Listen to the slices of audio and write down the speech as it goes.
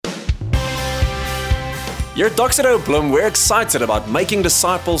Here at Doxa Bloem, we're excited about making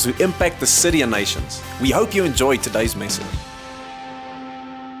disciples who impact the city and nations. We hope you enjoy today's message.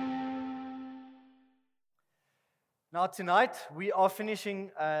 Now tonight we are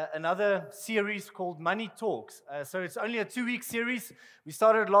finishing another series called Money Talks. So it's only a 2-week series. We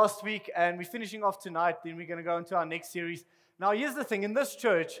started last week and we're finishing off tonight. Then we're going to go into our next series. Now here's the thing. In this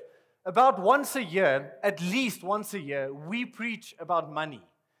church, about once a year, at least once a year, we preach about money.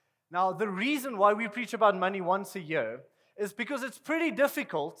 Now the reason why we preach about money once a year is because it's pretty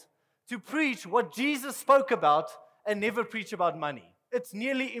difficult to preach what Jesus spoke about and never preach about money. It's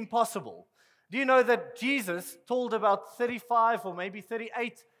nearly impossible. Do you know that Jesus told about 35 or maybe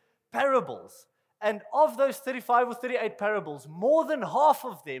 38 parables? And of those 35 or 38 parables, more than half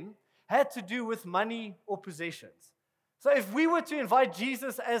of them had to do with money or possessions. So if we were to invite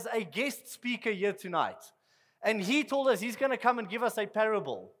Jesus as a guest speaker here tonight, and he told us he's going to come and give us a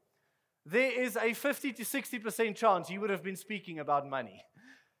parable, there is a 50 to 60% chance he would have been speaking about money.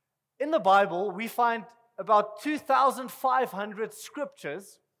 In the Bible, we find about 2,500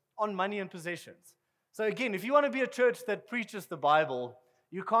 scriptures on money and possessions. So again, if you want to be a church that preaches the Bible,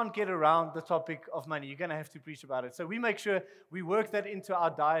 you can't get around the topic of money. You're going to have to preach about it. So we make sure we work that into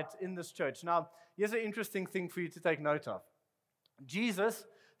our diet in this church. Now, here's an interesting thing for you to take note of. Jesus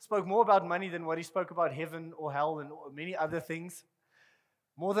spoke more about money than what he spoke about heaven or hell and many other things.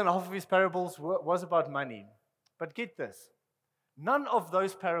 More than half of his parables was about money. But get this, none of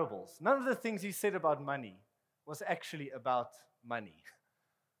those parables, none of the things he said about money was actually about money.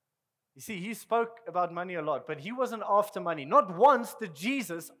 You see, he spoke about money a lot, but he wasn't after money. Not once did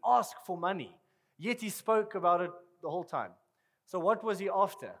Jesus ask for money, yet he spoke about it the whole time. So what was he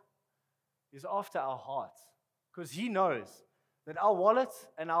after? He was after our hearts, because he knows that our wallets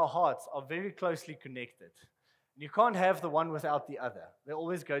and our hearts are very closely connected. You can't have the one without the other. They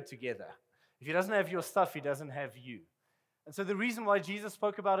always go together. If he doesn't have your stuff, he doesn't have you. And so the reason why Jesus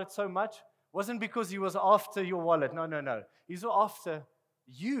spoke about it so much wasn't because he was after your wallet. No. He's after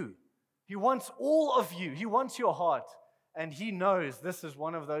you. He wants all of you. He wants your heart. And he knows this is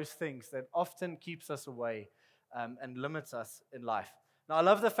one of those things that often keeps us away and limits us in life. Now, I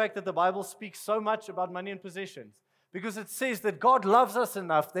love the fact that the Bible speaks so much about money and possessions because it says that God loves us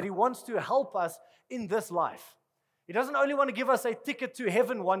enough that he wants to help us in this life. He doesn't only want to give us a ticket to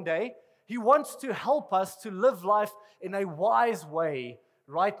heaven one day. He wants to help us to live life in a wise way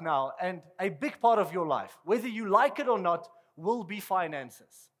right now. And a big part of your life, whether you like it or not, will be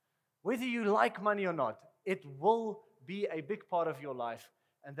finances. Whether you like money or not, it will be a big part of your life.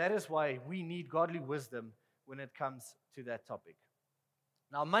 And that is why we need godly wisdom when it comes to that topic.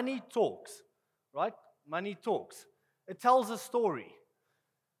 Now, money talks, right? Money talks. It tells a story.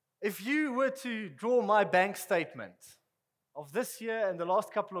 If you were to draw my bank statement of this year and the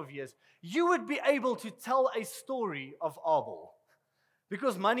last couple of years, you would be able to tell a story of Abel.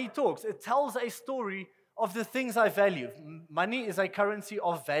 Because money talks. It tells a story of the things I value. Money is a currency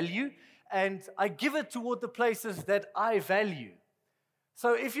of value, and I give it toward the places that I value.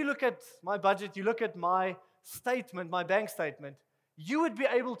 So if you look at my budget, you look at my statement, my bank statement, you would be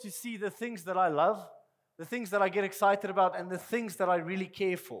able to see the things that I love, the things that I get excited about, and the things that I really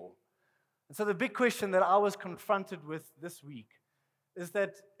care for. And so the big question that I was confronted with this week is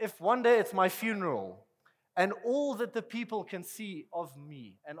that if one day it's my funeral, and all that the people can see of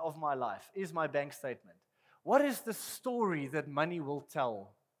me and of my life is my bank statement, what is the story that money will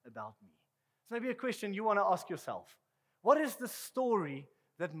tell about me? It's maybe a question you want to ask yourself. What is the story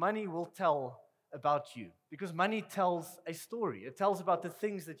that money will tell about you? Because money tells a story. It tells about the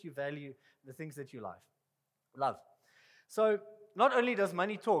things that you value, the things that you love. So not only does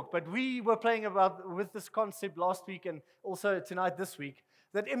money talk, but we were playing with this concept last week and also tonight, this week,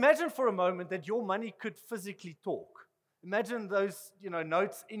 that imagine for a moment that your money could physically talk. Imagine those,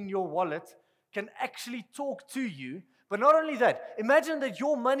 notes in your wallet can actually talk to you. But not only that, imagine that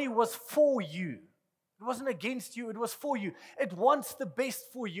your money was for you. It wasn't against you, it was for you. It wants the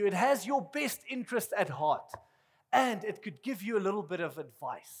best for you. It has your best interest at heart. And it could give you a little bit of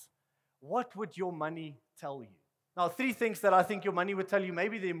advice. What would your money tell you? Now, 3 things that I think your money would tell you.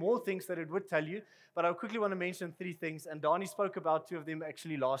 Maybe there are more things that it would tell you, but I quickly want to mention 3 things, and Donnie spoke about 2 of them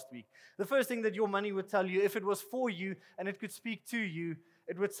actually last week. The first thing that your money would tell you, if it was for you and it could speak to you,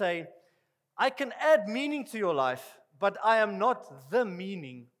 it would say, I can add meaning to your life, but I am not the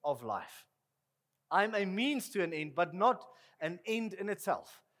meaning of life. I'm a means to an end, but not an end in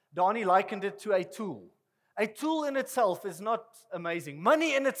itself. Donnie likened it to a tool. A tool in itself is not amazing.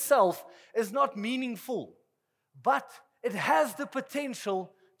 Money in itself is not meaningful. But it has the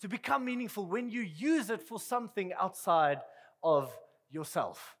potential to become meaningful when you use it for something outside of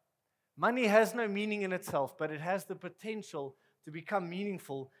yourself. Money has no meaning in itself, but it has the potential to become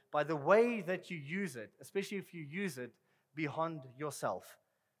meaningful by the way that you use it, especially if you use it beyond yourself.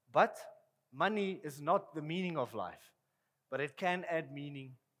 But money is not the meaning of life, but it can add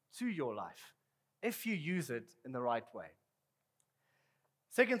meaning to your life if you use it in the right way.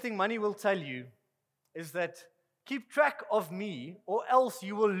 Second thing money will tell you is that keep track of me or else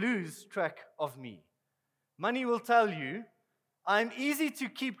you will lose track of me. Money will tell you, I'm easy to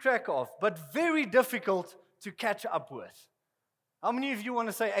keep track of, but very difficult to catch up with. How many of you want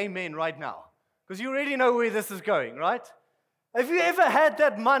to say amen right now? Because you already know where this is going, right? Have you ever had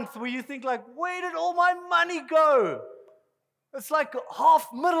that month where you think like, where did all my money go? It's like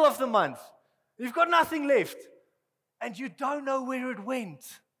middle of the month. You've got nothing left. And you don't know where it went.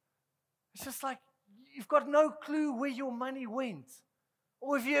 It's just like, you've got no clue where your money went.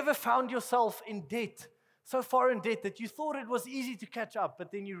 Or have you ever found yourself in debt, so far in debt that you thought it was easy to catch up,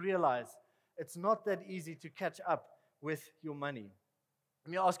 but then you realize it's not that easy to catch up with your money?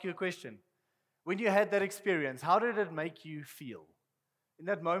 Let me ask you a question. When you had that experience, how did it make you feel? In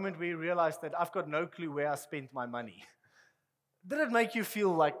that moment where you realized that I've got no clue where I spent my money. Did it make you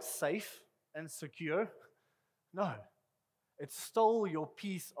feel like safe and secure? No. It stole your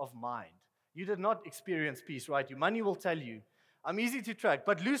peace of mind. You did not experience peace, right? Your money will tell you, I'm easy to track,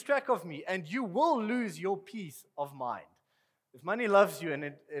 but lose track of me, and you will lose your peace of mind. If money loves you and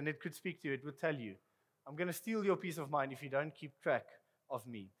it could speak to you, it would tell you, I'm going to steal your peace of mind if you don't keep track of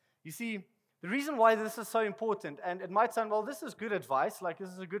me. You see, the reason why this is so important, and it might sound, well, this is good advice, like this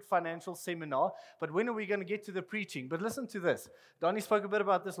is a good financial seminar, but when are we going to get to the preaching? But listen to this. Donnie spoke a bit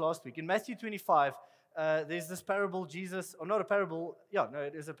about this last week. In Matthew 25, there's this parable Jesus, or not a parable,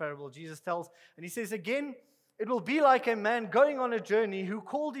 it is a parable Jesus tells, and he says, again, it will be like a man going on a journey who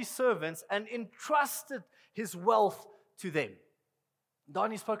called his servants and entrusted his wealth to them.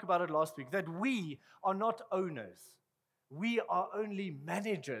 Donnie spoke about it last week, that we are not owners. We are only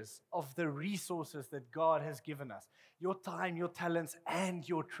managers of the resources that God has given us. Your time, your talents, and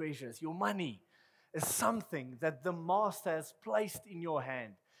your treasures. Your money is something that the Master has placed in your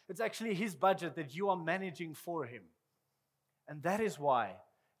hand. It's actually His budget that you are managing for Him. And that is why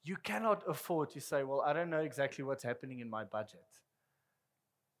you cannot afford to say, well, I don't know exactly what's happening in my budget.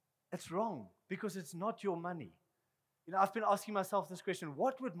 It's wrong because it's not your money. I've been asking myself this question,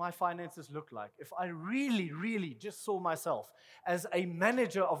 what would my finances look like if I really, really just saw myself as a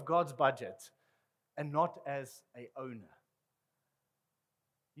manager of God's budget and not as an owner?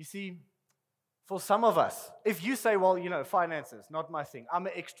 You see, for some of us, if you say, well, finances, not my thing. I'm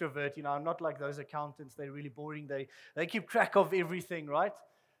an extrovert, I'm not like those accountants. They're really boring. They keep track of everything, right?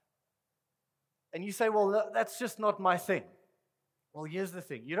 And you say, well, that's just not my thing. Well, here's the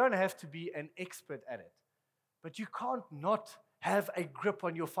thing. You don't have to be an expert at it. But you can't not have a grip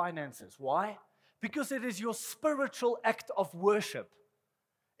on your finances. Why? Because it is your spiritual act of worship.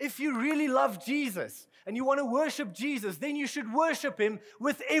 If you really love Jesus and you want to worship Jesus, then you should worship Him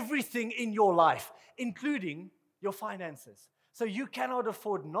with everything in your life, including your finances. So you cannot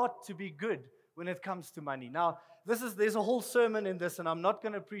afford not to be good when it comes to money. Now, there's a whole sermon in this, and I'm not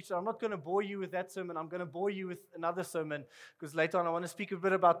going to preach. I'm not going to bore you with that sermon. I'm going to bore you with another sermon, because later on I want to speak a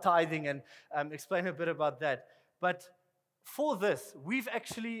bit about tithing and explain a bit about that. But for this, we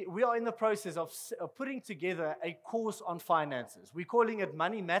are in the process of putting together a course on finances. We're calling it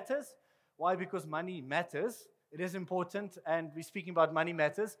Money Matters. Why? Because money matters. It is important, and we're speaking about money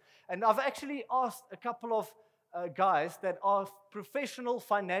matters. And I've actually asked a couple of guys that are professional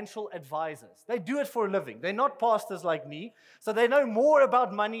financial advisors. They do it for a living. They're not pastors like me, so they know more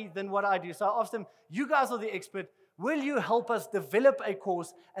about money than what I do. So I asked them, you guys are the expert. Will you help us develop a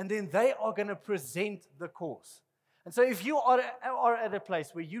course? And then they are going to present the course. And so if you are at a place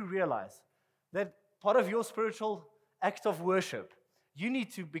where you realize that part of your spiritual act of worship, you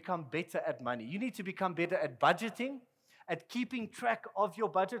need to become better at money. You need to become better at budgeting, at keeping track of your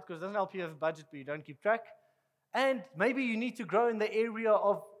budget, because it doesn't help you have a budget but you don't keep track. And maybe you need to grow in the area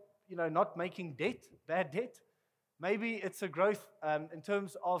of, not making bad debt. Maybe it's a growth in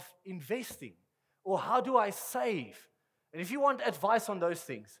terms of investing. Or how do I save? And if you want advice on those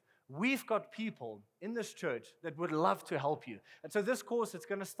things, we've got people in this church that would love to help you. And so this course, it's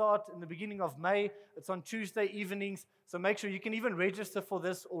going to start in the beginning of May. It's on Tuesday evenings. So make sure you can even register for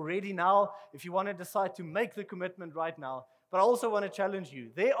this already now if you want to decide to make the commitment right now. But I also want to challenge you.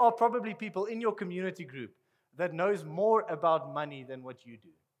 There are probably people in your community group that knows more about money than what you do.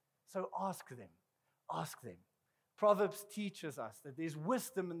 So ask them. Ask them. Proverbs teaches us that there's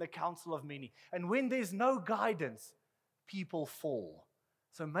wisdom in the counsel of many. And when there's no guidance, people fall.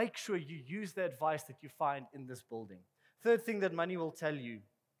 So make sure you use the advice that you find in this building. Third thing that money will tell you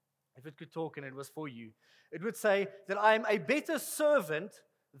if it could talk and it was for you, it would say that I am a better servant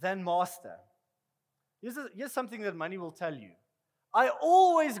than master. Here's something that money will tell you. I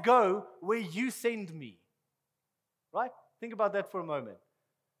always go where you send me. Right? Think about that for a moment.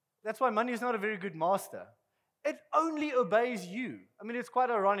 That's why money is not a very good master. It only obeys you. I mean, it's quite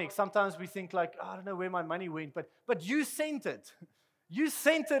ironic. Sometimes we think like, I don't know where my money went, but you sent it. You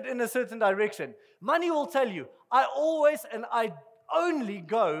sent it in a certain direction. Money will tell you, I always and I only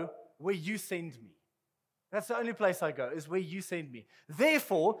go where you send me. That's the only place I go, is where you send me.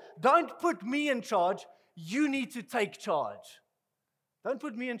 Therefore, don't put me in charge. You need to take charge. Don't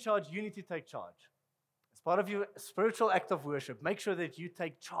put me in charge. You need to take charge. As part of your spiritual act of worship, make sure that you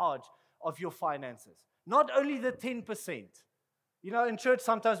take charge of your finances. Not only the 10%. You know, in church,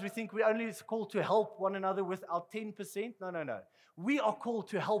 sometimes we think we're only called to help one another with our 10%. No. We are called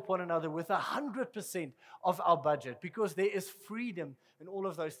to help one another with 100% of our budget because there is freedom in all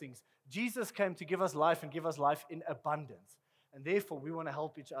of those things. Jesus came to give us life and give us life in abundance. And therefore, we want to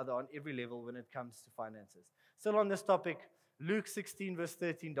help each other on every level when it comes to finances. Still on this topic, Luke 16, verse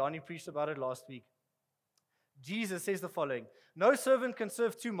 13, Donnie preached about it last week. Jesus says the following, no servant can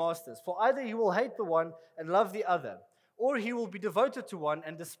serve two masters, for either he will hate the one and love the other, or he will be devoted to one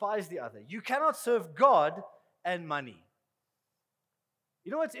and despise the other. You cannot serve God and money.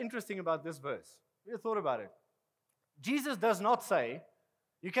 You know what's interesting about this verse? Have you thought about it? Jesus does not say,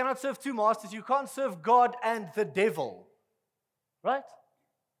 you cannot serve two masters, you can't serve God and the devil. Right?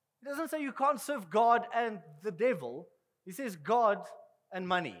 He doesn't say you can't serve God and the devil. He says God and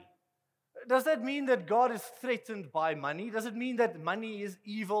money. Does that mean that God is threatened by money? Does it mean that money is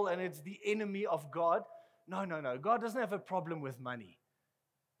evil and it's the enemy of God? No. God doesn't have a problem with money.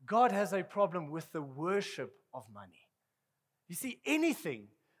 God has a problem with the worship of money. You see, anything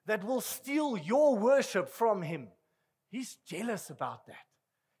that will steal your worship from Him, He's jealous about that.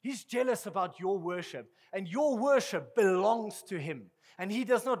 He's jealous about your worship. And your worship belongs to Him. And He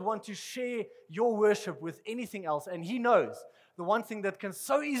does not want to share your worship with anything else. And He knows the one thing that can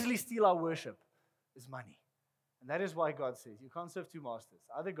so easily steal our worship is money. And that is why God says you can't serve two masters,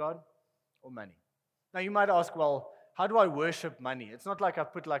 either God or money. Now you might ask, well, how do I worship money? It's not like I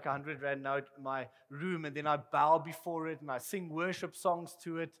put like 100 Rand note in my room and then I bow before it and I sing worship songs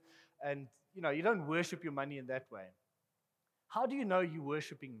to it. And, you don't worship your money in that way. How do you know you're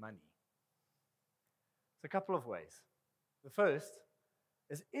worshiping money? It's a couple of ways. The first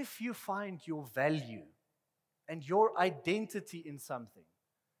is if you find your value and your identity in something,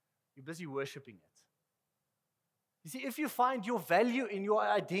 you're busy worshiping it. You see, if you find your value in your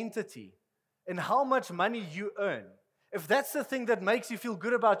identity and how much money you earn, if that's the thing that makes you feel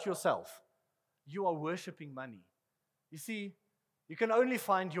good about yourself, you are worshiping money. You see, you can only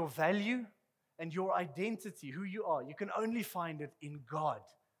find your value and your identity, who you are. You can only find it in God,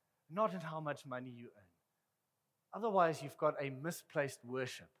 not in how much money you earn. Otherwise, you've got a misplaced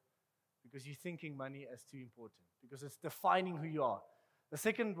worship because you're thinking money is too important, because it's defining who you are. The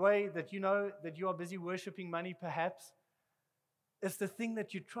second way that you know that you are busy worshiping money, perhaps, is the thing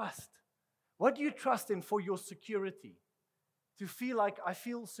that you trust. What do you trust in for your security? To feel like, I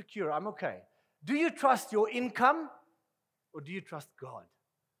feel secure, I'm okay. Do you trust your income or do you trust God?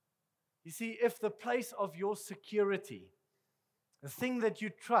 You see, if the place of your security, the thing that you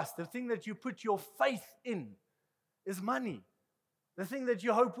trust, the thing that you put your faith in is money, the thing that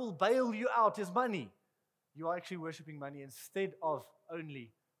you hope will bail you out is money, you are actually worshiping money instead of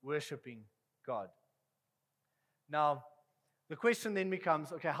only worshiping God. Now, the question then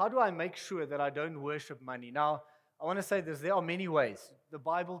becomes, okay, how do I make sure that I don't worship money? Now, I want to say this, there are many ways. The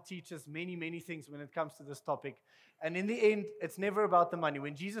Bible teaches many, many things when it comes to this topic. And in the end, it's never about the money.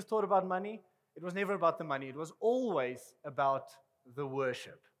 When Jesus taught about money, it was never about the money. It was always about the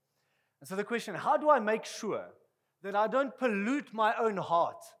worship. And so the question, how do I make sure that I don't pollute my own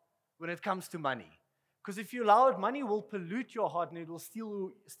heart when it comes to money? Because if you allow it, money will pollute your heart and it will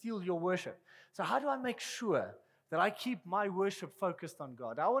steal your worship. So how do I make sure that I keep my worship focused on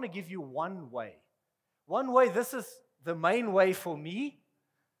God? I want to give you one way. One way, this is the main way for me.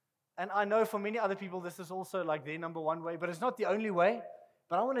 And I know for many other people, this is also like their number one way, but it's not the only way.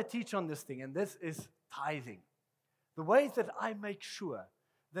 But I want to teach on this thing, and this is tithing. The way that I make sure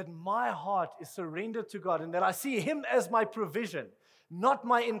that my heart is surrendered to God and that I see Him as my provision, not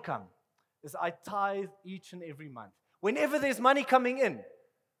my income, is I tithe each and every month. Whenever there's money coming in,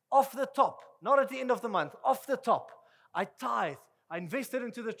 off the top, not at the end of the month, off the top, I tithe. I invest it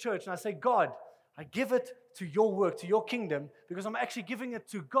into the church, and I say, God, I give it to your work, to your kingdom, because I'm actually giving it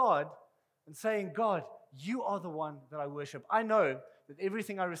to God and saying, God, you are the one that I worship. I know that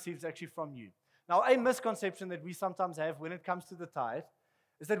everything I receive is actually from you. Now, a misconception that we sometimes have when it comes to the tithe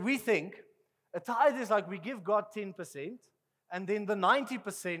is that we think a tithe is like we give God 10%, and then the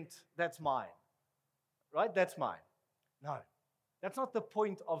 90%, that's mine. Right? That's mine. No, that's not the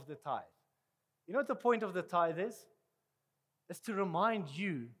point of the tithe. You know what the point of the tithe is? It's to remind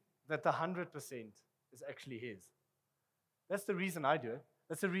you that the 100% is actually His. That's the reason I do it.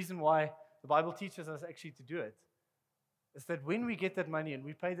 That's the reason why the Bible teaches us actually to do it. It's that when we get that money and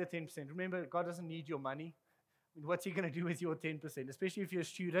we pay the 10%, remember, God doesn't need your money. I mean, what's He going to do with your 10%, especially if you're a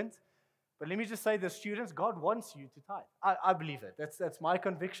student? But let me just say, the students, God wants you to tithe. I believe it. That's my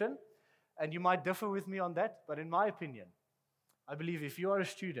conviction. And you might differ with me on that, but in my opinion, I believe if you are a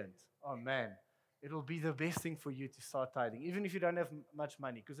student, oh man, it will be the best thing for you to start tithing, even if you don't have much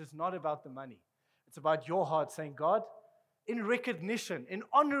money, because it's not about the money. It's about your heart saying, God, in recognition, in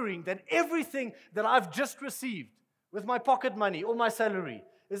honoring that everything that I've just received with my pocket money or my salary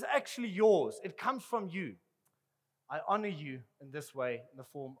is actually yours. It comes from you. I honor you in this way, in the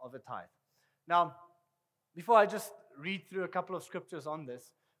form of a tithe. Now, before I just read through a couple of scriptures on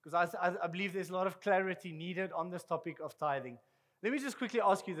this, because I believe there's a lot of clarity needed on this topic of tithing, let me just quickly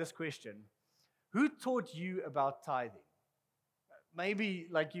ask you this question. Who taught you about tithing? Maybe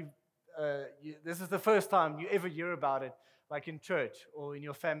like this is the first time you ever hear about it, like in church or in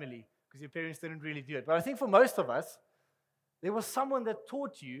your family, because your parents didn't really do it. But I think for most of us, there was someone that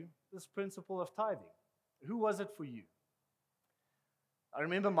taught you this principle of tithing. Who was it for you? I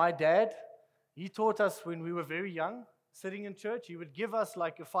remember my dad, he taught us when we were very young, sitting in church. He would give us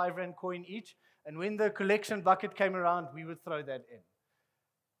like a 5 rand coin each, and when the collection bucket came around, we would throw that in.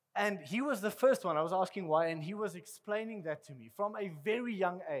 And he was the first one. I was asking why, and he was explaining that to me from a very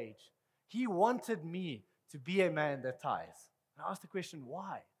young age. He wanted me to be a man that tithes. And I asked the question,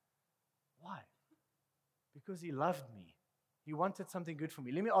 why? Why? Because he loved me. He wanted something good for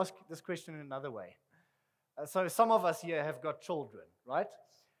me. Let me ask this question in another way. So some of us here have got children, right?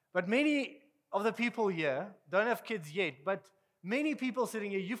 But many of the people here don't have kids yet, but many people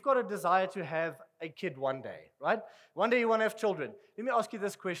sitting here, you've got a desire to have a kid one day, right? One day you want to have children. Let me ask you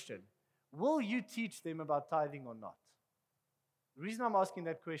this question. Will you teach them about tithing or not? The reason I'm asking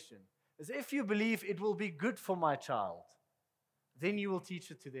that question is if you believe it will be good for my child, then you will teach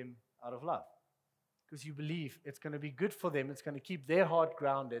it to them out of love. Because you believe it's going to be good for them, it's going to keep their heart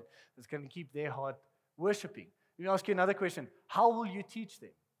grounded, it's going to keep their heart worshiping. Let me ask you another question. How will you teach them?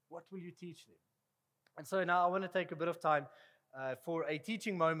 What will you teach them? And so now I want to take a bit of time for a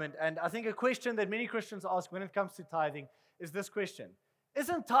teaching moment. And I think a question that many Christians ask when it comes to tithing is this question.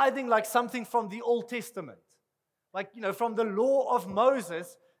 Isn't tithing like something from the Old Testament? Like, from the law of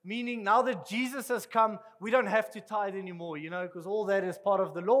Moses, meaning now that Jesus has come, we don't have to tithe anymore, because all that is part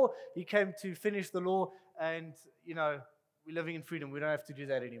of the law. He came to finish the law and, we're living in freedom. We don't have to do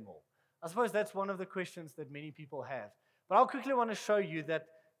that anymore. I suppose that's one of the questions that many people have. But I'll quickly want to show you that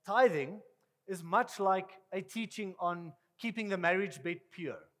tithing is much like a teaching on keeping the marriage bed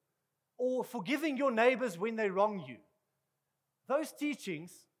pure or forgiving your neighbors when they wrong you. Those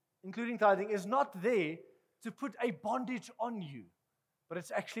teachings, including tithing, is not there to put a bondage on you, but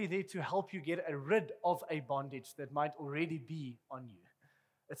it's actually there to help you get rid of a bondage that might already be on you.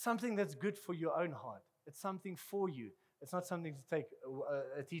 It's something that's good for your own heart. It's something for you. It's not something to take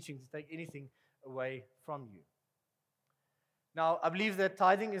a teaching to take anything away from you. Now, I believe that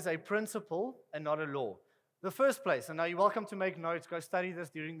tithing is a principle and not a law. The first place, and now you're welcome to make notes, go study this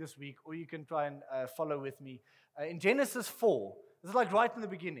during this week, or you can try and follow with me. In Genesis 4, this is like right in the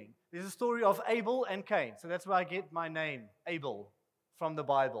beginning, there's a story of Abel and Cain. So that's where I get my name, Abel, from the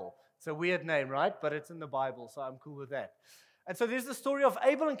Bible. It's a weird name, right? But it's in the Bible, so I'm cool with that. And so there's the story of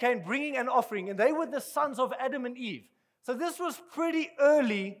Abel and Cain bringing an offering, and they were the sons of Adam and Eve. So this was pretty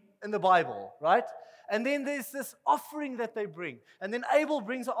early in the Bible, right? And then there's this offering that they bring. And then Abel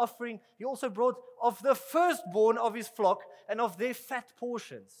brings an offering. He also brought of the firstborn of his flock and of their fat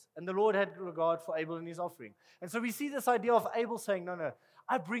portions. And the Lord had regard for Abel and his offering. And so we see this idea of Abel saying, no,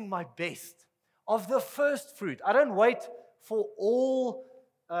 I bring my best of the first fruit. I don't wait for all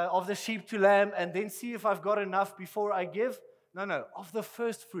of the sheep to lamb and then see if I've got enough before I give. No, of the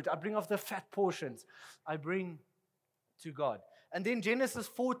first fruit. I bring of the fat portions. I bring to God. And then Genesis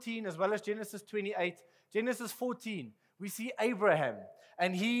 14 as well as Genesis 28. Genesis 14, we see Abraham.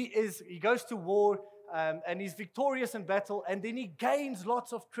 And he goes to war and he's victorious in battle. And then he gains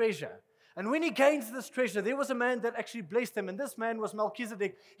lots of treasure. And when he gains this treasure, there was a man that actually blessed him. And this man was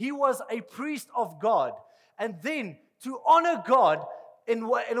Melchizedek. He was a priest of God. And then to honor God in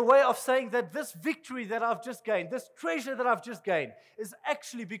a way of saying that this victory that I've just gained, this treasure that I've just gained, is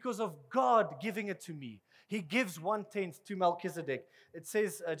actually because of God giving it to me. He gives 1/10 to Melchizedek. It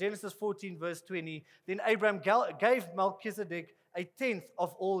says, Genesis 14, verse 20, then Abraham gave Melchizedek a tenth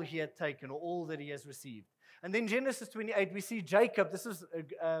of all he had taken, or all that he has received. And then Genesis 28, we see Jacob, this is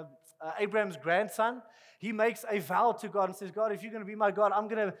Abraham's grandson. He makes a vow to God and says, God, if you're going to be my God, I'm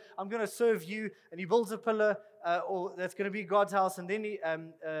going to serve you. And he builds a pillar, or that's going to be God's house. And then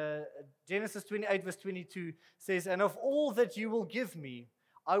Genesis 28, verse 22 says, and of all that you will give me,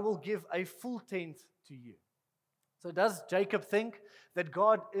 I will give a full tenth to you. So does Jacob think that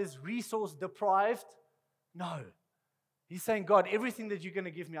God is resource deprived? No. He's saying, God, everything that you're going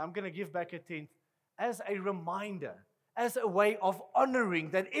to give me, I'm going to give back a tenth as a reminder, as a way of honoring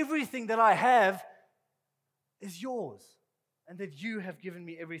that everything that I have is yours and that you have given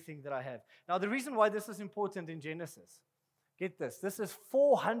me everything that I have. Now, the reason why this is important in Genesis, get this is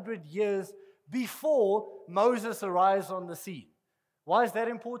 400 years before Moses arrives on the scene. Why is that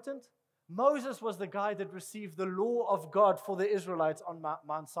important? Moses was the guy that received the law of God for the Israelites on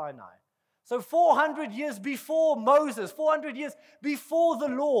Mount Sinai. So 400 years before Moses, 400 years before the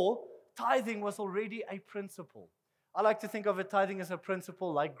law, tithing was already a principle. I like to think of tithing as a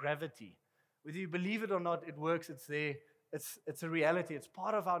principle like gravity. Whether you believe it or not, it works, it's there, it's a reality, it's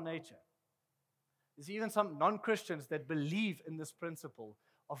part of our nature. There's even some non-Christians that believe in this principle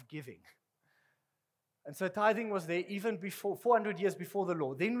of giving. And so tithing was there even before, 400 years before the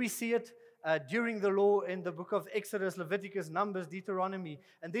law. Then we see it during the law in the book of Exodus, Leviticus, Numbers, Deuteronomy.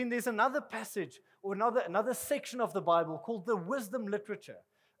 And then there's another passage or another section of the Bible called the wisdom literature.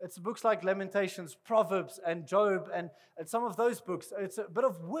 It's books like Lamentations, Proverbs, and Job, and some of those books. It's a bit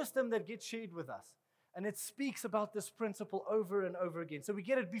of wisdom that gets shared with us. And it speaks about this principle over and over again. So we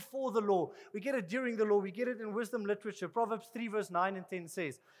get it before the law. We get it during the law. We get it in wisdom literature. Proverbs 3 verse 9 and 10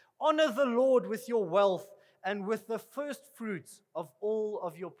 says, honor the Lord with your wealth and with the first fruits of all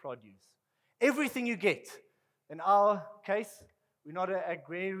of your produce. Everything you get. In our case, we're not an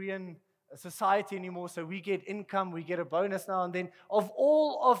agrarian society anymore, so we get income, we get a bonus now and then. Of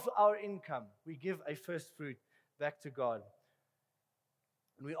all of our income, we give a first fruit back to God.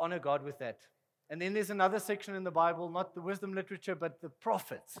 And we honor God with that. And then there's another section in the Bible, not the wisdom literature, but the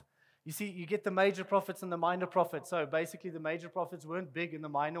prophets. You see, you get the major prophets and the minor prophets. So basically the major prophets weren't big and the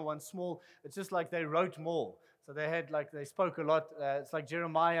minor ones small. It's just like they wrote more. So they spoke a lot. It's like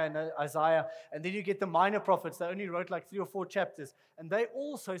Jeremiah and Isaiah. And then you get the minor prophets. They only wrote like 3 or 4 chapters. And they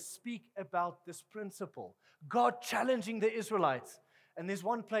also speak about this principle. God challenging the Israelites. And there's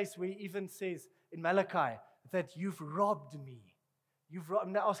one place where he even says in Malachi that you've robbed me.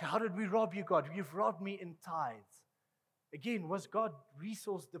 Now ask, how did we rob you, God? You've robbed me in tithes. Again, was God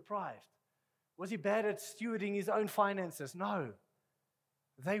resource deprived? Was he bad at stewarding his own finances? No.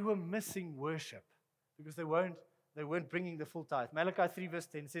 They were missing worship because they weren't bringing the full tithe. Malachi 3 verse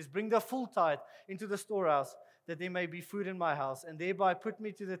 10 says, bring the full tithe into the storehouse that there may be food in my house, and thereby put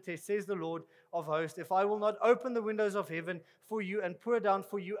me to the test, says the Lord of hosts, if I will not open the windows of heaven for you and pour down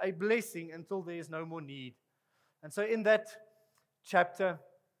for you a blessing until there is no more need. And so in that chapter,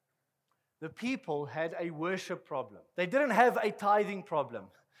 the people had a worship problem. They didn't have a tithing problem.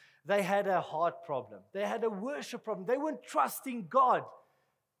 They had a heart problem. They had a worship problem. They weren't trusting God.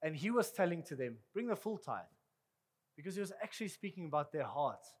 And he was telling to them, bring the full tithe. Because he was actually speaking about their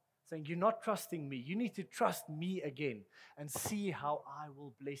hearts. Saying, you're not trusting me. You need to trust me again. And see how I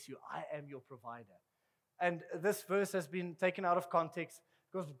will bless you. I am your provider. And this verse has been taken out of context.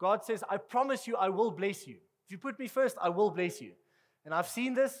 Because God says, I promise you I will bless you. If you put me first, I will bless you. And I've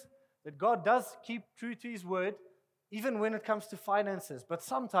seen this, that God does keep true to his word, even when it comes to finances. But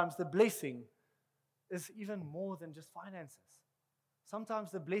sometimes the blessing is even more than just finances.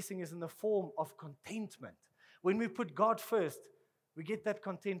 Sometimes the blessing is in the form of contentment. When we put God first, we get that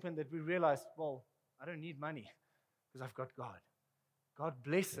contentment that we realize, well, I don't need money because I've got God. God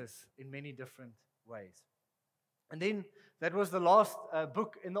blesses in many different ways. And then that was the last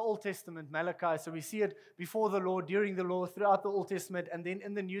book in the Old Testament, Malachi. So we see it before the law, during the law, throughout the Old Testament, and then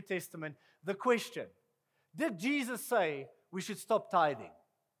in the New Testament. The question, did Jesus say we should stop tithing?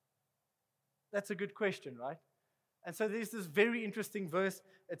 That's a good question, right? And so there's this very interesting verse.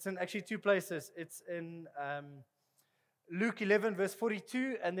 It's in actually 2 places. It's in Luke 11, verse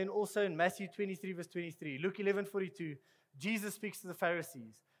 42, and then also in Matthew 23, verse 23. Luke 11, 42, Jesus speaks to the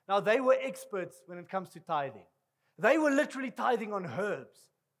Pharisees. Now, they were experts when it comes to tithing. They were literally tithing on herbs.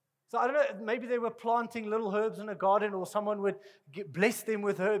 So I don't know, maybe they were planting little herbs in a garden or someone would bless them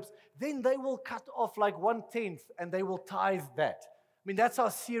with herbs. Then they will cut off like 1/10 and they will tithe that. I mean, that's how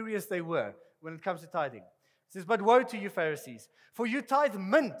serious they were when it comes to tithing. It says, but woe to you, Pharisees, for you tithe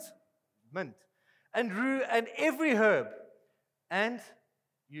mint, and rue and every herb, and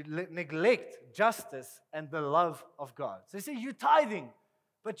you neglect justice and the love of God. So you see, you're tithing,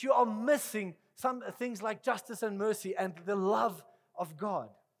 but you are missing some things like justice and mercy and the love of God.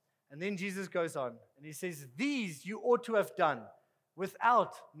 And then Jesus goes on and he says, these you ought to have done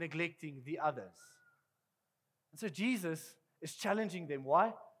without neglecting the others. And so Jesus is challenging them.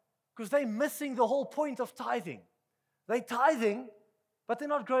 Why? Because they're missing the whole point of tithing. They're tithing, but they're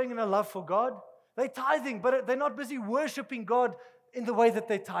not growing in a love for God. They're tithing, but they're not busy worshiping God in the way that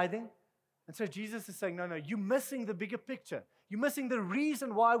they're tithing. And so Jesus is saying, no, you're missing the bigger picture. You're missing the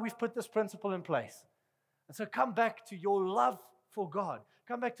reason why we've put this principle in place. And so come back to your love for God.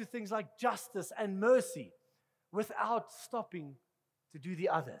 Come back to things like justice and mercy without stopping to do the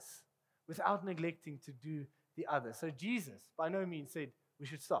others, without neglecting to do the others. So Jesus, by no means, said we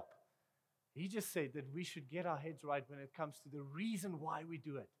should stop. He just said that we should get our heads right when it comes to the reason why we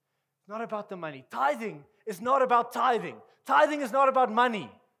do it. It's not about the money. Tithing is not about tithing. Tithing is not about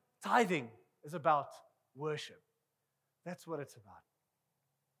money. Tithing is about worship. That's what it's about.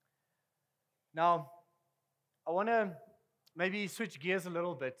 Now, I want to maybe switch gears a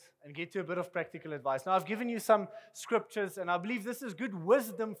little bit and get to a bit of practical advice. Now, I've given you some scriptures, and I believe this is good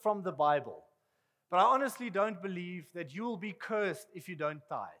wisdom from the Bible. But I honestly don't believe that you will be cursed if you don't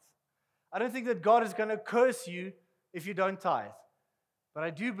tithe. I don't think that God is going to curse you if you don't tithe. But I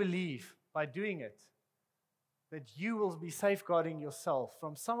do believe by doing it that you will be safeguarding yourself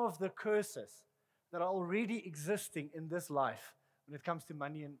from some of the curses that are already existing in this life when it comes to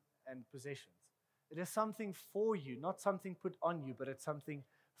money and possessions. It is something for you, not something put on you, but it's something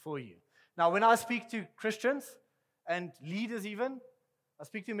for you. Now, when I speak to Christians and leaders even, I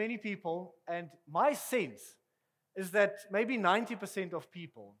speak to many people, and my sense is that maybe 90% of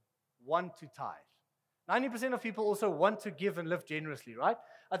people want to tithe. 90% of people also want to give and live generously, right?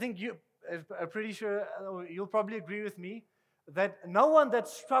 I think I'm pretty sure you'll probably agree with me that no one that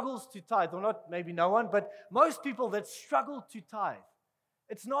struggles to tithe, or not maybe no one, but most people that struggle to tithe,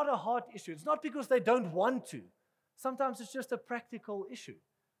 it's not a heart issue. It's not because they don't want to. Sometimes it's just a practical issue.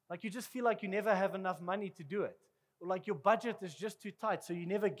 Like you just feel like you never have enough money to do it. Or like your budget is just too tight, so you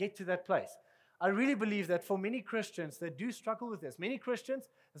never get to that place. I really believe that for many Christians that do struggle with this, many Christians,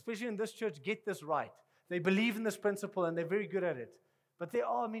 especially in this church, get this right. They believe in this principle and they're very good at it. But there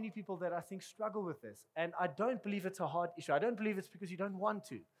are many people that I think struggle with this. And I don't believe it's a hard issue. I don't believe it's because you don't want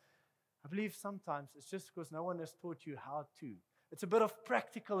to. I believe sometimes it's just because no one has taught you how to. It's a bit of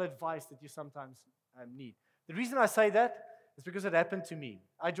practical advice that you sometimes need. The reason I say that is because it happened to me.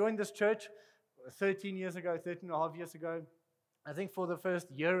 I joined this church 13 and a half years ago. I think for the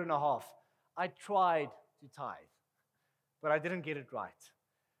first year and a half, I tried to tithe, but I didn't get it right.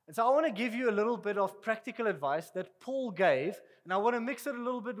 And so I want to give you a little bit of practical advice that Paul gave, and I want to mix it a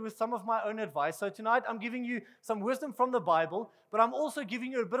little bit with some of my own advice. So tonight I'm giving you some wisdom from the Bible, but I'm also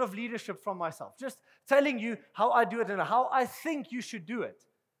giving you a bit of leadership from myself, just telling you how I do it and how I think you should do it.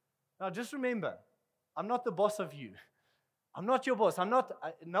 Now just remember, I'm not the boss of you. I'm not your boss.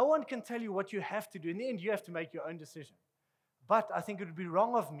 No one can tell you what you have to do. In the end, you have to make your own decision. But I think it would be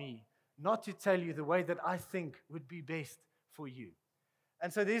wrong of me not to tell you the way that I think would be best for you.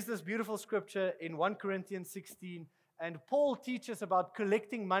 And so there's this beautiful scripture in 1 Corinthians 16, and Paul teaches about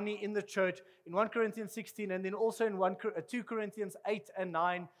collecting money in the church in 1 Corinthians 16, and then also in 2 Corinthians 8 and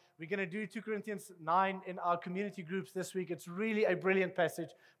 9. We're going to do 2 Corinthians 9 in our community groups this week. It's really a brilliant passage,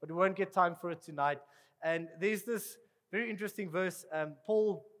 but we won't get time for it tonight. And there's this very interesting verse.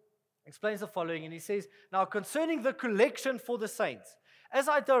 Paul explains the following, and he says, now concerning the collection for the saints, as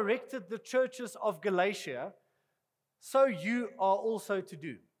I directed the churches of Galatia, so you are also to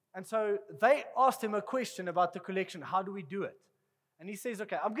do. And so they asked him a question about the collection. How do we do it? And he says,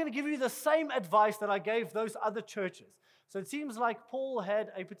 okay, I'm going to give you the same advice that I gave those other churches. So it seems like Paul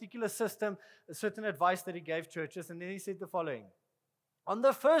had a particular system, a certain advice that he gave churches. And then he said the following. On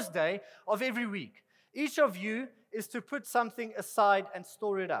the first day of every week, each of you is to put something aside and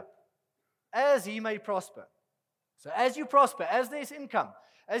store it up, as he may prosper. So as you prosper, as there's income,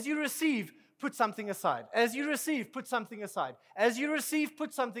 as you receive, put something aside. As you receive, put something aside. As you receive,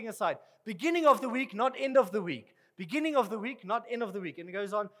 put something aside. Beginning of the week, not end of the week. Beginning of the week, not end of the week. And it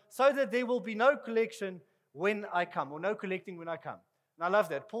goes on, so that there will be no collection when I come, or no collecting when I come. And I love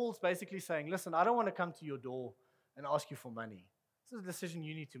that. Paul's basically saying, listen, I don't want to come to your door and ask you for money. This is a decision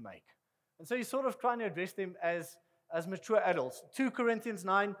you need to make. And so he's sort of trying to address them as mature adults. 2 Corinthians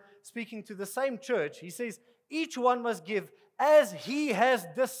 9, speaking to the same church, he says, each one must give as he has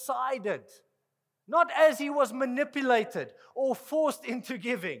decided, not as he was manipulated or forced into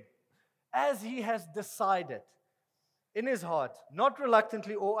giving, as he has decided in his heart, not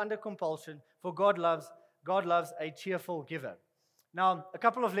reluctantly or under compulsion, for God loves a cheerful giver. Now, a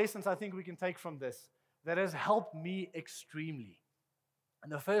couple of lessons I think we can take from this that has helped me extremely.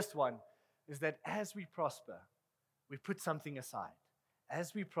 And the first one is that as we prosper, we put something aside.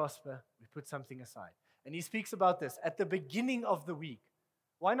 As we prosper, we put something aside. And he speaks about this at the beginning of the week.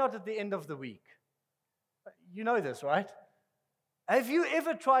 Why not at the end of the week? You know this, right? Have you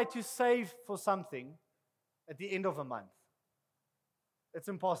ever tried to save for something at the end of a month? It's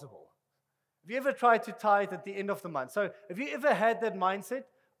impossible. Have you ever tried to tithe at the end of the month? So have you ever had that mindset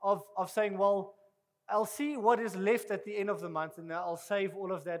of saying, well, I'll see what is left at the end of the month and I'll save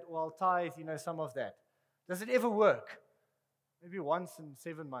all of that, or I'll tithe, some of that. Does it ever work? Maybe once in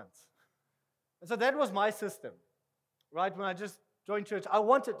 7 months. And so that was my system, right? When I just joined church, I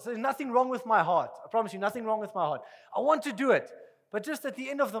wanted, so there's nothing wrong with my heart. I promise you, nothing wrong with my heart. I want to do it. But just at the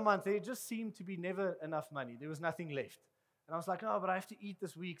end of the month, there just seemed to be never enough money. There was nothing left. And I was like, no, but I have to eat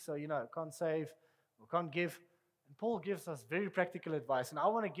this week, so, can't save or can't give. And Paul gives us very practical advice, and I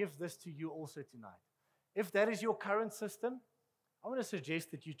want to give this to you also tonight. If that is your current system, I want to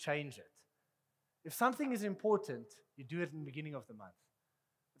suggest that you change it. If something is important, you do it in the beginning of the month.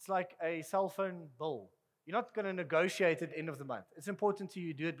 It's like a cell phone bill. You're not going to negotiate at the end of the month. It's important to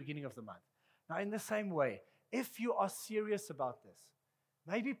you, do it beginning of the month. Now, in the same way, if you are serious about this,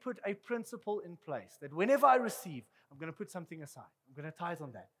 maybe put a principle in place that whenever I receive, I'm going to put something aside. I'm going to tithe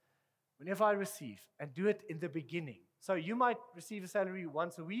on that. Whenever I receive, and do it in the beginning. So you might receive a salary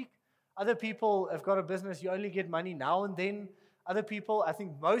once a week. Other people have got a business, you only get money now and then. Other people, I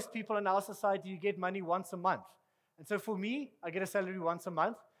think most people in our society, you get money once a month. And so for me, I get a salary once a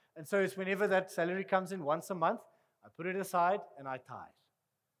month. And so it's whenever that salary comes in once a month, I put it aside and I tithe.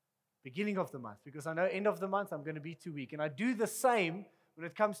 Beginning of the month, because I know end of the month I'm going to be too weak. And I do the same when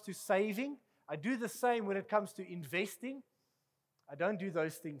it comes to saving. I do the same when it comes to investing. I don't do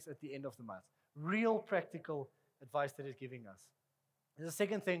those things at the end of the month. Real practical advice that it's giving us. There's a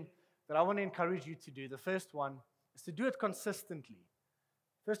second thing that I want to encourage you to do. The first one is to do it consistently.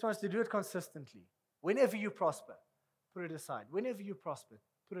 First one is to do it consistently. Whenever you prosper, put it aside. Whenever you prosper,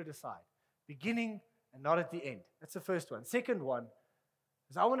 put it aside. Beginning and not at the end. That's the first one. Second one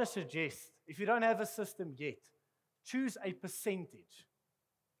is I want to suggest, if you don't have a system yet, choose a percentage.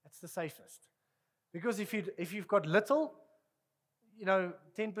 That's the safest. Because if you've got little,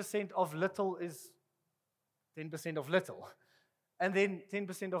 10% of little is 10% of little. And then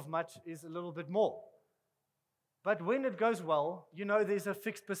 10% of much is a little bit more. But when it goes well, there's a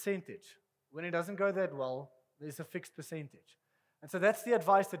fixed percentage. When it doesn't go that well, there's a fixed percentage. And so that's the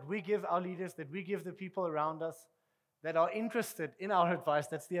advice that we give our leaders, that we give the people around us that are interested in our advice.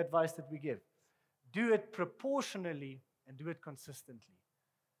 That's the advice that we give. Do it proportionally and do it consistently.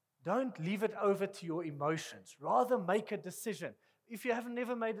 Don't leave it over to your emotions. Rather, make a decision. If you haven't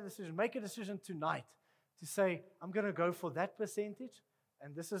never made a decision, make a decision tonight to say, I'm going to go for that percentage,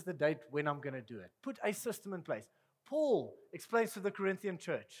 and this is the date when I'm going to do it. Put a system in place. Paul explains to the Corinthian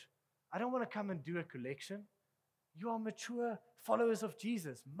church, I don't want to come and do a collection. You are mature followers of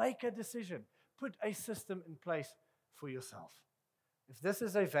Jesus. Make a decision. Put a system in place for yourself. If this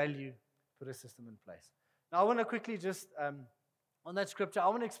is a value, put a system in place. Now, I want to quickly just, on that scripture, I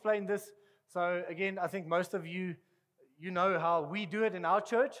want to explain this. So, again, I think most of you know how we do it in our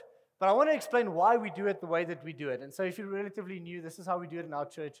church. But I want to explain why we do it the way that we do it. And so if you're relatively new, this is how we do it in our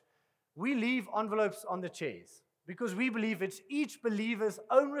church. We leave envelopes on the chairs because we believe it's each believer's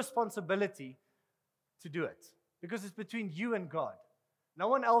own responsibility to do it. Because it's between you and God. No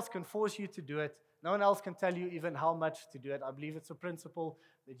one else can force you to do it. No one else can tell you even how much to do it. I believe it's a principle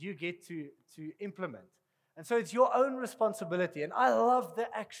that you get to implement. And so it's your own responsibility. And I love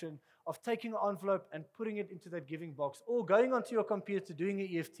the action of taking an envelope and putting it into that giving box, or going onto your computer doing an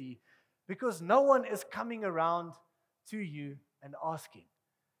EFT, because no one is coming around to you and asking.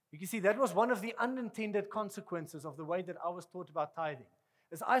 You can see that was one of the unintended consequences of the way that I was taught about tithing,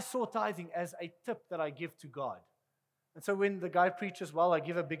 is I saw tithing as a tip that I give to God. And so when the guy preaches well, I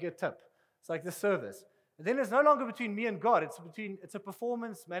give a bigger tip. It's like the service. And then it's no longer between me and God. It's a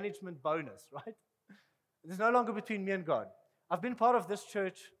performance management bonus, right? It's no longer between me and God. I've been part of this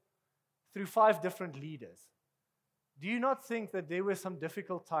church through 5 different leaders. Do you not think that there were some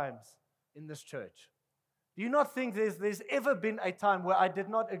difficult times in this church? Do you not think there's ever been a time where I did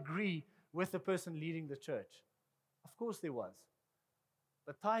not agree with the person leading the church? Of course there was.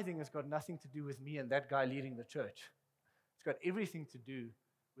 But tithing has got nothing to do with me and that guy leading the church. It's got everything to do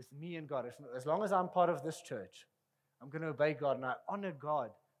with me and God. As long as I'm part of this church, I'm going to obey God and I honor God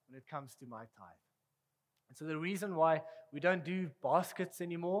when it comes to my tithe. And so the reason why we don't do baskets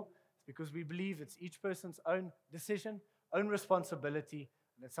anymore is because we believe it's each person's own decision, own responsibility,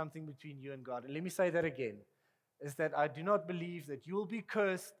 and it's something between you and God. And let me say that again, is that I do not believe that you will be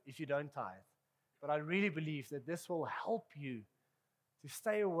cursed if you don't tithe. But I really believe that this will help you to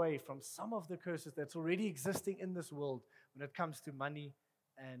stay away from some of the curses that's already existing in this world when it comes to money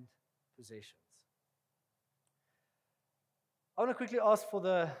and possessions. I want to quickly ask for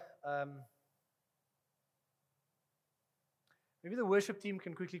maybe the worship team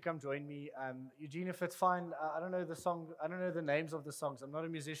can quickly come join me. Eugene, if it's fine, I don't know the song, I don't know the names of the songs. I'm not a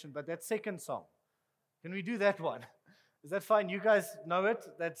musician, but that second song, can we do that one? Is that fine? You guys know it,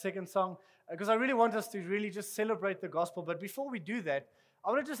 that second song? Because I really want us to really just celebrate the gospel. But before we do that, I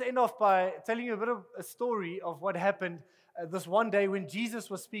want to just end off by telling you a bit of a story of what happened this one day when Jesus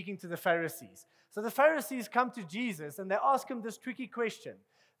was speaking to the Pharisees. So the Pharisees come to Jesus and they ask him this tricky question.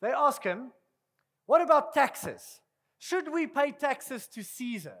 They ask him, what about taxes? Should we pay taxes to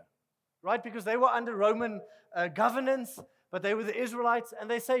Caesar? Right? Because they were under Roman governance, but they were the Israelites. And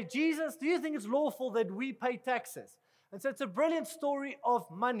they say, Jesus, do you think it's lawful that we pay taxes? And so it's a brilliant story of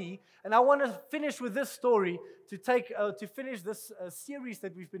money. And I want to finish with this story to finish this series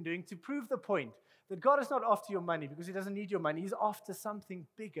that we've been doing to prove the point that God is not after your money because he doesn't need your money. He's after something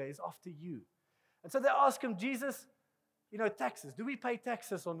bigger. He's after you. And so they ask him, Jesus, taxes. Do we pay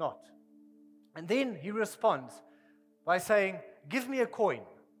taxes or not? And then he responds by saying, give me a coin.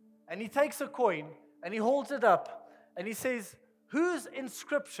 And he takes a coin and he holds it up and he says, whose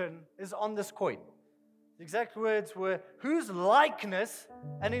inscription is on this coin? The exact words were, whose likeness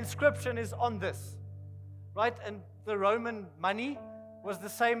and inscription is on this? Right? And the Roman money was the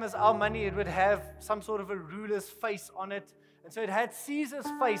same as our money. It would have some sort of a ruler's face on it. And so it had Caesar's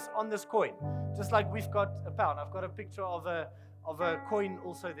face on this coin. Just like we've got a pound. I've got a picture of a coin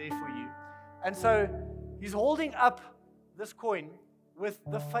also there for you. And so he's holding up this coin with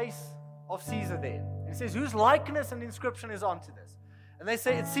the face of Caesar there. And he says, whose likeness and inscription is onto this? And they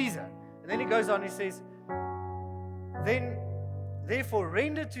say, it's Caesar. And then he goes on, he says, then, therefore,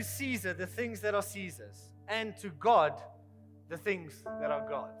 render to Caesar the things that are Caesar's, and to God the things that are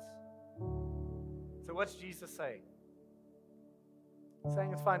God's. So what's Jesus saying? He's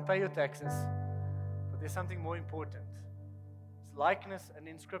saying it's fine, pay your taxes, but there's something more important. It's likeness and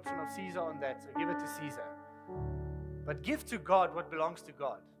inscription of Caesar on that, so give it to Caesar. But give to God what belongs to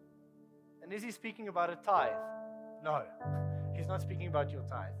God. And is he speaking about a tithe? No, he's not speaking about your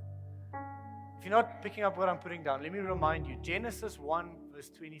tithe. If you're not picking up what I'm putting down, let me remind you, Genesis 1 verse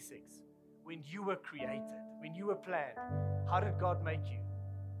 26. When you were created, when you were planned, how did God make you?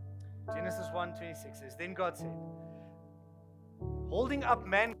 Genesis 1:26 says, then God said, holding up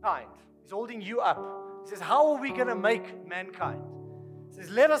mankind, he's holding you up. He says, how are we going to make mankind? He says,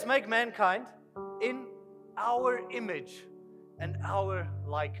 let us make mankind in our image and our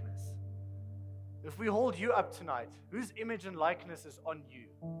likeness. If we hold you up tonight, whose image and likeness is on you?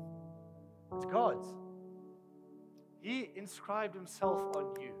 It's God's. He inscribed himself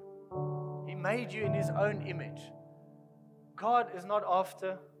on you. He made you in his own image. God is not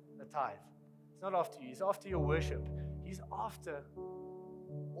after the tithe. He's not after you. He's after your worship. He's after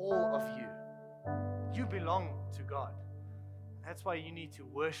all of you. You belong to God. That's why you need to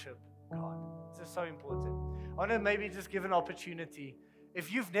worship God. This is so important. I want to maybe just give an opportunity.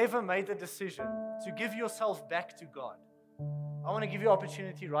 If you've never made the decision to give yourself back to God, I want to give you an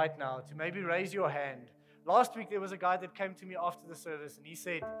opportunity right now to maybe raise your hand. Last week, there was a guy that came to me after the service, and he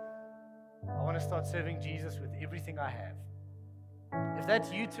said, I want to start serving Jesus with everything I have. If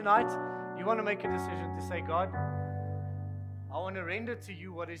that's you tonight, you want to make a decision to say, God, I want to render to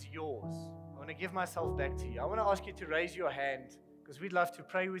you what is yours. I want to give myself back to you. I want to ask you to raise your hand because we'd love to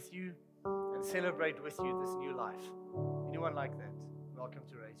pray with you and celebrate with you this new life. Anyone like that? Welcome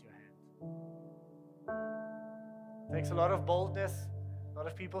to raise your hand. It takes a lot of boldness, a lot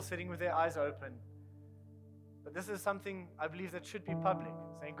of people sitting with their eyes open. But this is something I believe that should be public.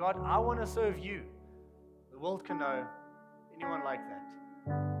 Saying, God, I want to serve you. The world can know. Anyone like that?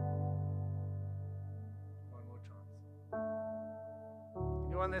 One more chance.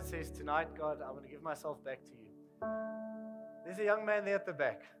 Anyone that says, tonight, God, I want to give myself back to you. There's a young man there at the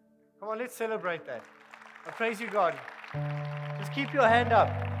back. Come on, let's celebrate that. I praise you, God. Just keep your hand up.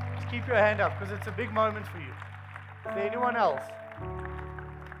 Just keep your hand up because it's a big moment for you. Is there anyone else?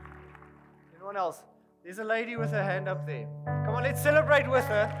 Anyone else? There's a lady with her hand up there. Come on, let's celebrate with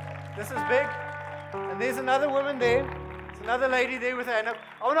her. This is big. And there's another woman there. There's another lady there with her hand up.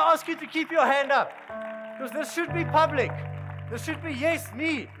 I want to ask you to keep your hand up because this should be public. This should be, yes,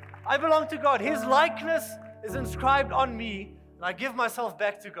 me. I belong to God. His likeness is inscribed on me, and I give myself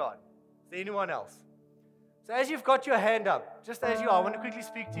back to God. Is there anyone else? So as you've got your hand up, just as you are, I want to quickly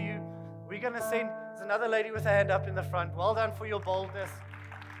speak to you. We're going to send, there's another lady with her hand up in the front. Well done for your boldness.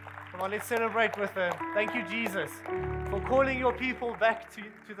 Come on, let's celebrate with her. Thank you, Jesus, for calling your people back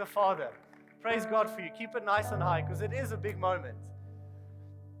to the Father. Praise God for you. Keep it nice and high because it is a big moment.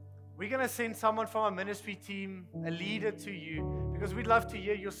 we're going to send someone from our ministry team, a leader to you, because we'd love to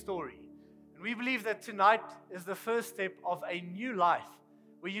hear your story. And we believe that tonight is the first step of a new life,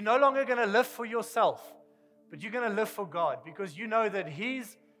 where you're no longer going to live for yourself, but you're going to live for God, because you know that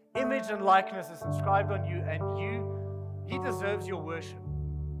His image and likeness is inscribed on you, and He deserves your worship.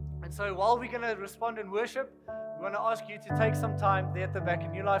 And so while we're going to respond in worship, we want to ask you to take some time there at the back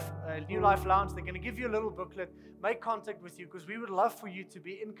in New Life Lounge. They're going to give you a little booklet, make contact with you, because we would love for you to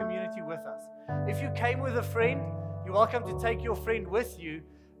be in community with us. If you came with a friend, you're welcome to take your friend with you,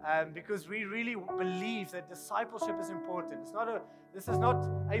 because we really believe that discipleship is important. This is not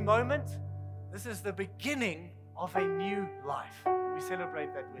a moment. This is the beginning of a new life. We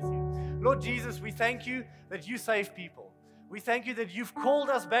celebrate that with you. Lord Jesus, we thank you that you save people. We thank you that you've called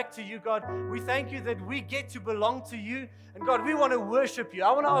us back to you, God. We thank you that we get to belong to you. And God, we want to worship you.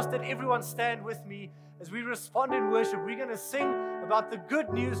 I want to ask that everyone stand with me as we respond in worship. We're going to sing about the good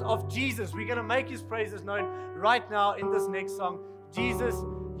news of Jesus. We're going to make His praises known right now in this next song. Jesus,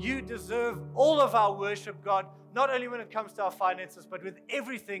 you deserve all of our worship, God, not only when it comes to our finances, but with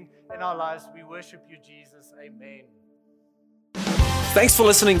everything in our lives. We worship you, Jesus. Amen. Thanks for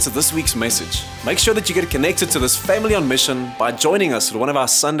listening to this week's message. Make sure that you get connected to this family on mission by joining us at one of our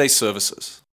Sunday services.